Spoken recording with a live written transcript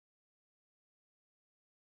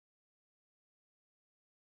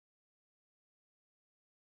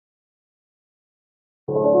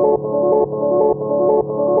My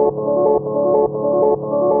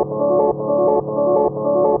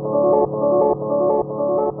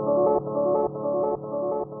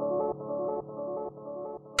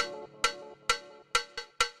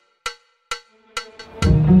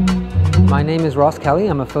name is Ross Kelly.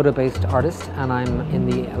 I'm a photo-based artist and I'm in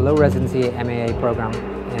the Low Residency MAA program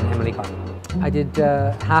in Emily Carr. I did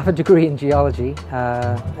half a degree in geology,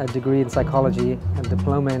 a degree in psychology, a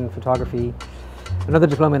diploma in photography, another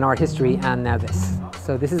diploma in art history, and now this.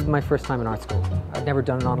 So this is my first time in art school. I'd never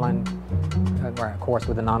done an online or a course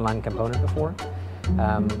with an online component before.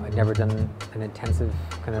 I'd never done an intensive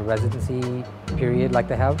kind of residency period like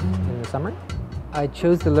they have in the summer. I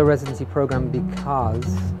chose the Low Residency program because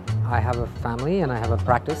I have a family and I have a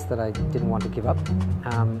practice that I didn't want to give up,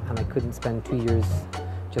 and I couldn't spend 2 years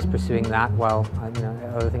just pursuing that while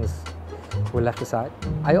other things were left aside.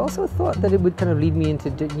 I also thought that it would kind of lead me into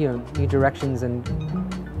new directions, and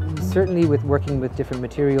certainly with working with different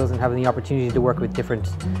materials and having the opportunity to work with different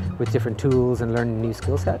tools and learn new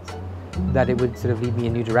skill sets, that it would sort of lead me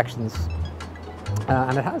in new directions,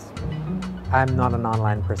 and it has. I'm not an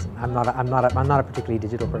online person. I'm not a particularly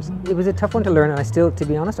digital person. It was a tough one to learn, and to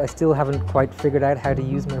be honest, I still haven't quite figured out how to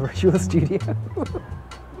use my virtual studio.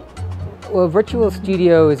 Well, virtual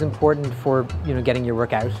studio is important for getting your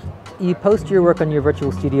work out. You post your work on your virtual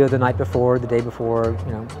studio the night before, the day before,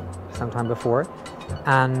 sometime before,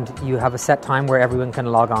 and you have a set time where everyone can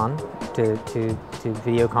log on to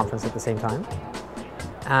video conference at the same time.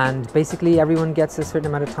 And basically, everyone gets a certain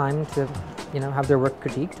amount of time to have their work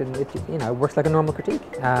critiqued, and it works like a normal critique,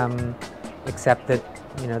 except that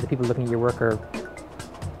the people looking at your work are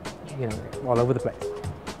all over the place.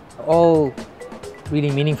 All really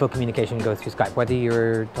meaningful communication goes through Skype, whether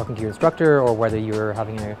you're talking to your instructor or whether you're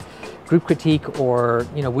having a group critique, or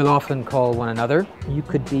we'll often call one another. You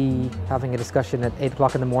could be having a discussion at 8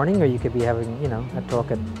 o'clock in the morning, or you could be having a talk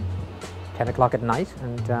at 10 o'clock at night,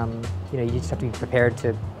 and you just have to be prepared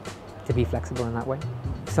to be flexible in that way.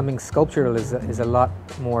 Something sculptural is a lot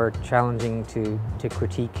more challenging to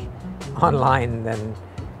critique online than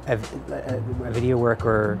a video work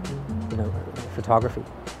or photography.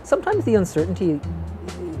 Sometimes the uncertainty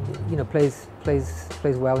plays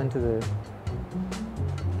well into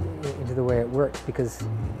the way it works, because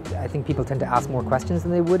I think people tend to ask more questions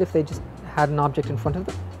than they would if they just had an object in front of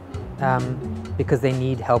them, because they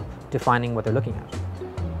need help defining what they're looking at.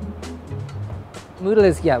 Moodle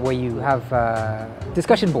is, where you have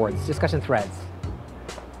discussion boards, discussion threads.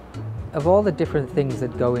 Of all the different things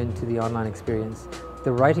that go into the online experience,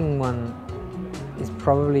 the writing one is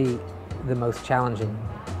probably the most challenging.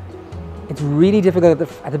 It's really difficult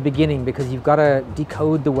at the beginning, because you've got to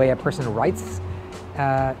decode the way a person writes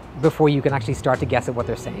before you can actually start to guess at what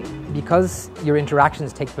they're saying. Because your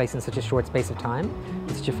interactions take place in such a short space of time,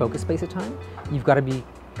 in such a focused space of time, you've got to be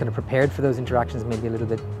kind of prepared for those interactions maybe a little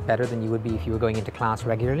bit better than you would be if you were going into class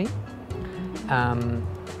regularly. And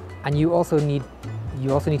you also need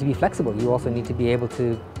to be flexible. You also need to be able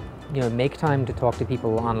to make time to talk to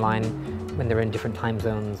people online when they're in different time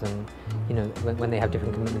zones, and when they have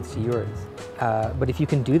different commitments to yours. But if you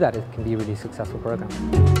can do that, it can be a really successful program.